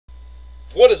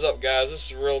What is up, guys? This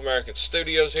is Real American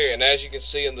Studios here, and as you can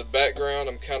see in the background,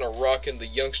 I'm kind of rocking the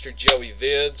Youngster Joey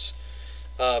Vids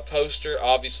poster.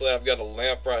 Obviously, I've got a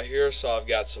lamp right here, so I've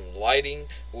got some lighting,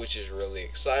 which is really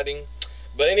exciting.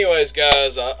 But anyways,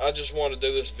 guys, I just want to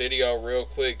do this video real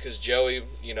quick because Joey,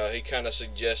 he kind of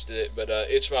suggested it, but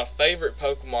it's my favorite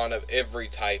Pokemon of every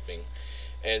typing.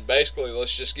 And basically,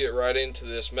 let's just get right into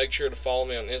this. Make sure to follow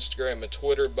me on Instagram and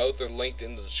Twitter. Both are linked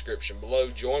in the description below.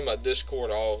 Join my Discord,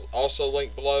 also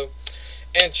linked below.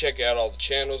 And check out all the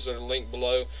channels that are linked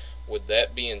below. With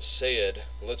that being said,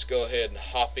 let's go ahead and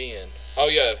hop in. Oh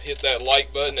yeah, hit that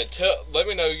like button and let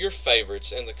me know your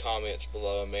favorites in the comments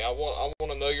below. I want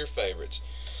to know your favorites.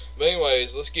 But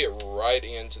anyways, let's get right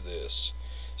into this.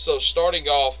 So starting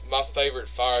off, my favorite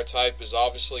fire type is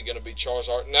obviously going to be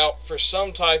Charizard. Now, for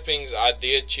some typings, I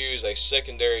did choose a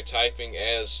secondary typing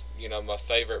as, my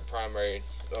favorite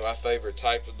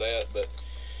type of that, but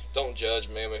don't judge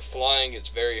me. Flying, it's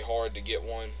very hard to get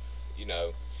one,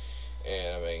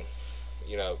 and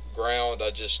ground,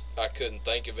 I couldn't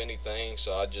think of anything,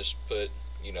 so I just put,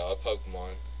 a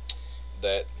Pokemon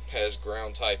that has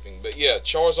ground typing. But yeah,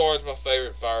 Charizard's my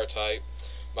favorite fire type.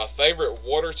 My favorite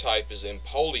water type is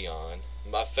Empoleon.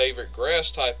 My favorite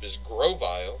grass type is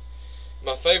Grovyle.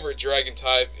 My favorite dragon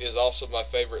type is also my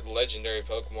favorite legendary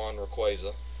Pokemon,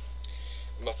 Rayquaza.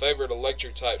 My favorite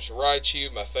electric type is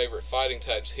Raichu. My favorite fighting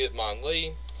type is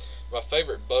Hitmonlee. My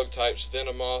favorite bug type is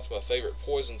Venomoth. My favorite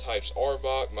poison type is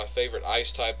Arbok. My favorite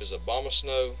ice type is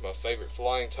Abomasnow. My favorite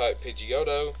flying type,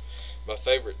 Pidgeotto. My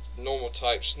favorite normal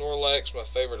type, Snorlax. My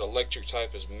favorite electric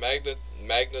type is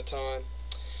Magneton.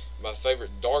 My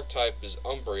favorite dark type is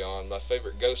Umbreon. My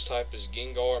favorite ghost type is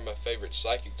Gengar. My favorite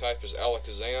psychic type is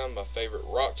Alakazam. My favorite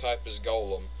rock type is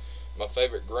Golem. My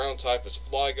favorite ground type is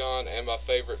Flygon. And my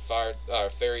favorite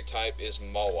fairy type is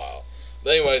Mawile.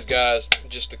 But anyways, guys,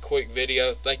 just a quick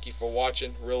video. Thank you for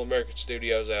watching. Real American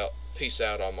Studios out. Peace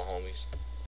out, all my homies.